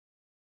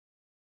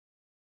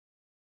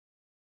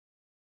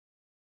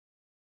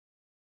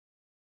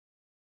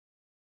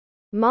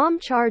Mom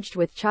charged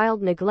with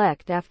child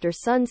neglect after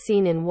son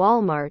seen in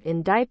Walmart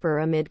in diaper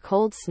amid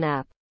cold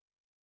snap.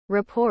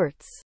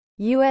 Reports.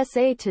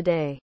 USA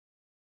Today.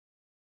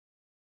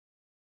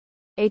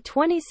 A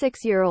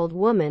 26-year-old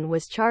woman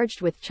was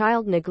charged with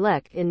child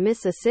neglect in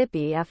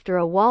Mississippi after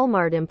a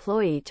Walmart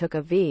employee took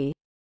a video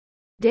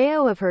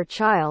of her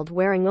child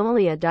wearing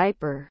only a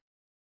diaper.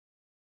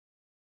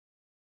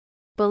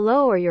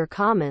 Below are your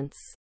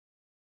comments.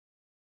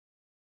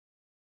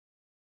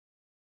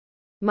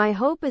 My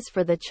hope is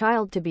for the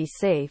child to be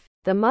safe,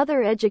 the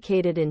mother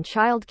educated in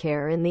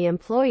childcare and the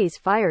employees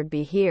fired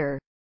be here.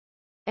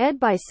 Ed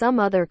by some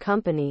other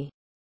company.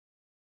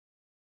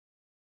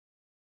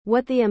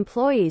 What the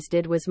employees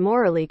did was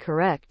morally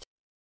correct.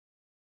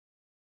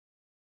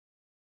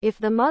 If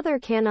the mother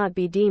cannot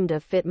be deemed a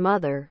fit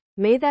mother,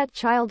 may that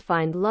child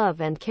find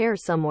love and care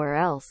somewhere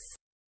else.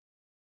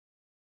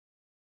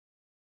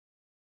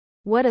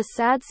 What a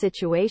sad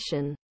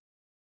situation.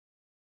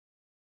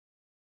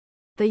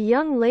 The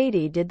young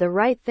lady did the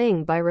right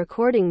thing by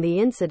recording the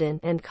incident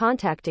and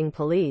contacting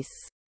police.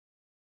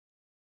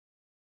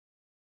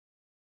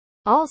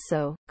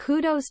 Also,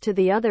 kudos to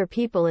the other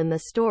people in the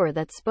store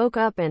that spoke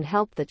up and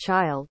helped the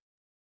child.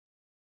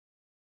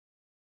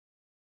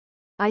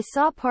 I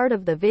saw part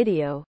of the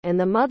video, and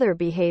the mother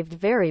behaved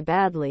very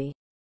badly.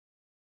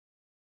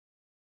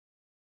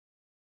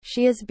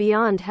 She is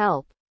beyond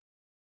help.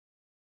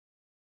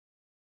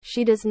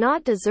 She does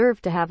not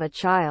deserve to have a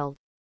child.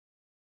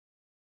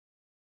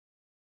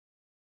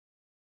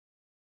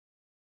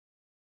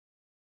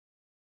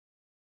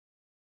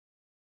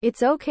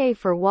 It's okay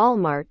for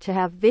Walmart to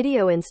have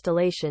video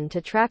installation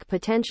to track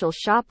potential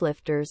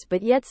shoplifters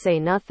but yet say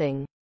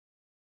nothing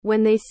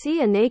when they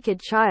see a naked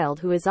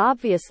child who is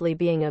obviously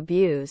being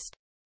abused.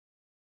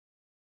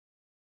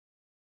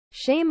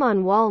 Shame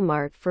on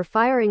Walmart for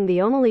firing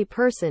the only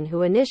person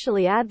who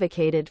initially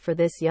advocated for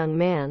this young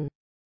man.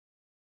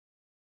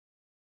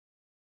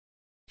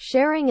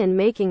 Sharing and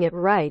making it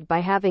right by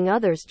having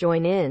others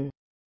join in.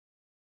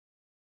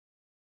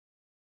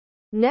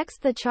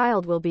 Next, the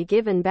child will be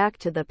given back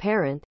to the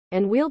parent,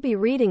 and we'll be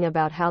reading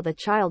about how the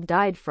child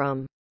died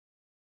from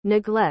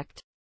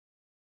neglect.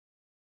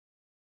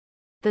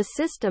 The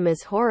system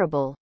is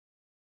horrible.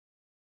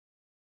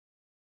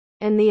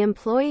 And the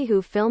employee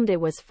who filmed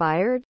it was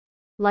fired?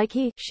 Like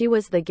she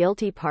was the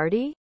guilty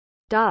party?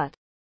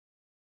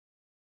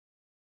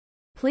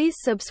 Please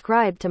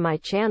subscribe to my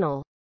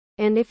channel.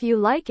 And if you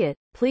like it,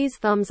 please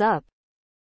thumbs up.